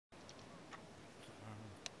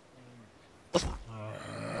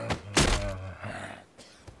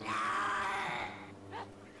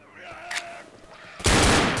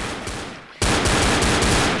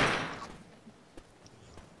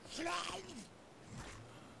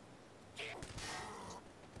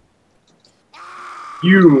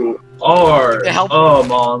You are Help. a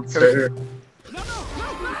monster.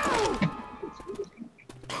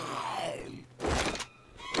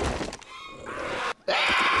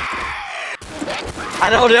 I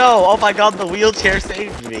don't know. Oh my god, the wheelchair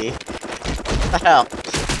saved me. What the hell?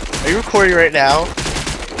 Are you recording right now?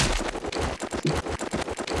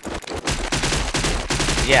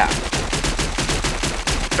 Yeah.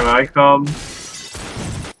 Can I come?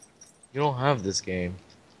 You don't have this game.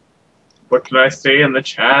 What can I say in the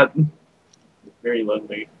chat? Very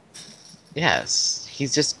lonely. Yes.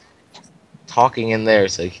 He's just talking in there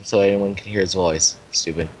so anyone can hear his voice.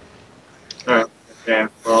 Stupid. Oh, okay.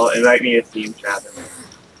 Well, invite me to Steam chat.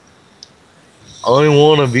 I only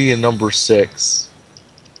want to be in number 6.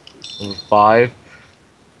 Number 5.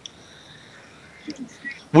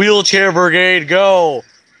 Wheelchair Brigade, go!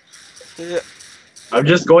 I'm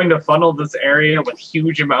just going to funnel this area with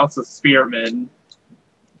huge amounts of spearmen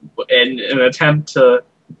in an attempt to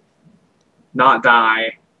not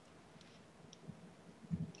die.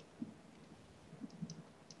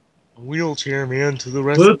 Wheelchair man to the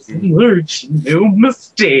Let's rescue. merge, no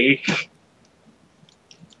mistake.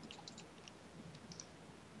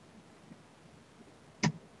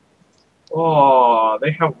 Oh,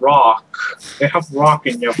 they have rock. They have rock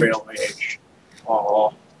in your village.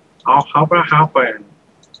 Oh, how that happen?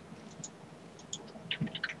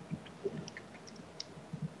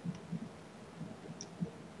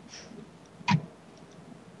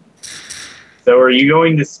 So are you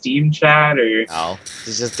going to Steam chat or? No,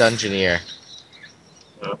 he's just Dungeoneer.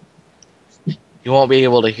 Oh. You won't be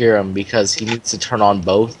able to hear him because he needs to turn on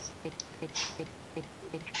both.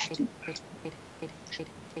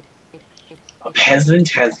 A peasant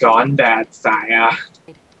has gone bad, sire.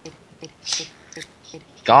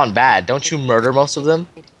 Gone bad. Don't you murder most of them?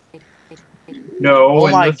 No. Oh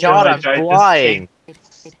my in this god, village, I'm flying.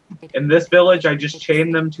 In this village, I just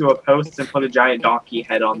chained them to a post and put a giant donkey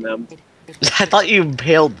head on them. I thought you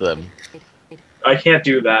impaled them. I can't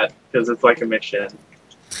do that because it's like a mission.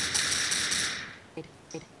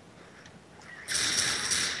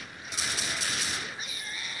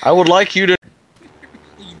 I would like you to.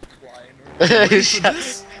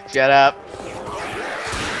 Shut up.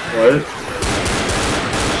 What?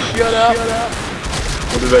 Shut up.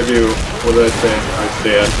 What did I do? What did I say? I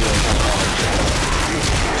stand.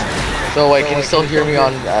 So wait, can you still hear me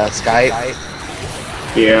on Skype?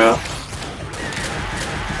 Yeah.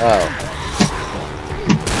 Oh.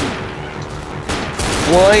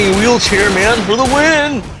 Flying wheelchair man for the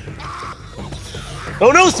win!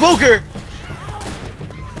 Oh no, smoker!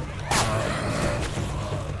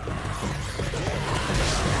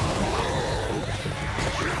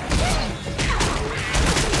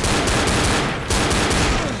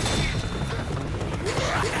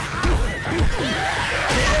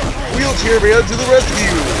 Wheelchair man to the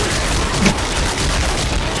rescue!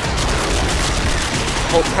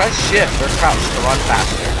 Hold press shift or crouch to run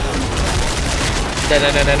faster.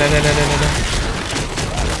 Da-da-da-da-da-da-da-da-da.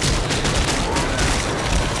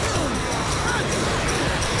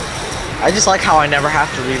 I just like how I never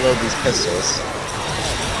have to reload these pistols.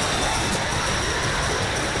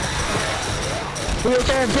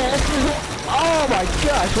 Oh my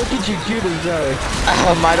gosh, what did you do to Zoe?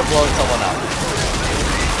 I might have blown someone up.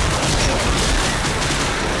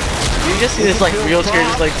 You just see this like wheelchair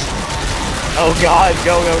just like, oh god,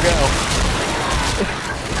 go go go.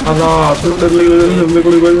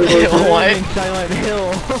 What? Silent Hill.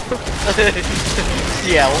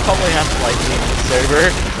 Yeah, we'll probably have to like leave the server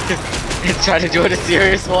and try to do it a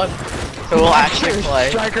serious one, so we'll actually play.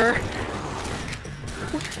 Striker.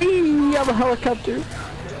 Whee, I'm a helicopter.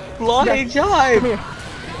 Flying Come time! here.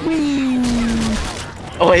 Whee.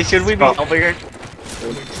 Oh wait, should we be helping her?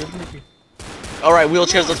 Alright,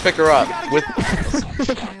 wheelchairs, let's pick her up. With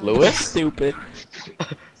Lewis? Stupid.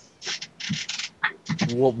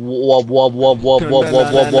 Whoop whoop whoop whoop whoop whoop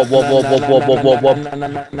whoop whoop whoop whoop whoop whoop whoop whoop whoop.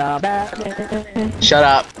 Shut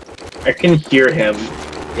up. I can hear him.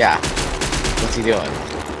 Yeah. What's he doing?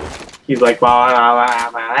 He's like,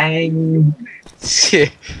 Batman.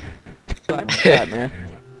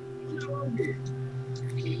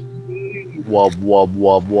 Wub wub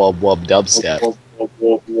wub wub wub dubstep.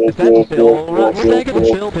 Is that Bill? What the heck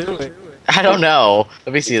is Bill doing? I don't know.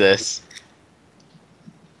 Let me see this.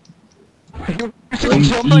 You're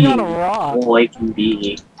jumping on a rock. Like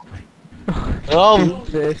me. Oh,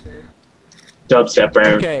 Dubstep, bro.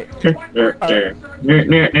 Okay. The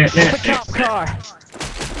cop car.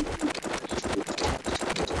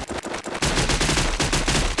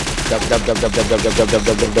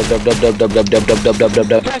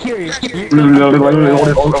 Back here.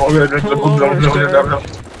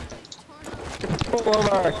 Pull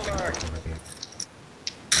over.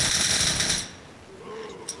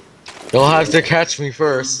 You'll have to catch me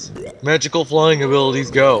first. Magical flying abilities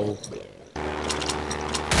go.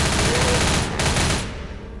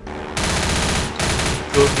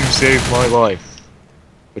 Look, you saved my life.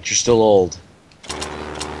 But you're still old.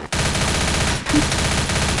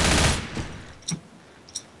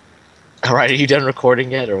 Alright, are you done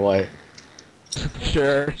recording yet, or what?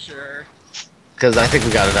 Sure. Because I think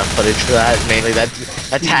we got enough footage for that. Mainly that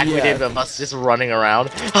attack we did of us just running around.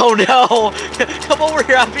 Oh no! Come over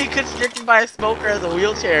here, I'm being constricted by a smoker as a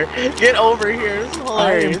wheelchair. Get over here, this is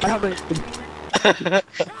hilarious.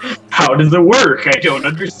 How does it work? I don't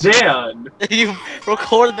understand. You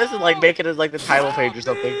record this and like make it as like the title page or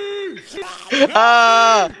something.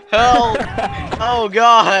 Help! Oh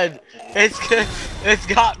god! It's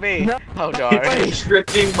got me! Oh darn. It's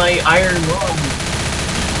constricting my iron lung.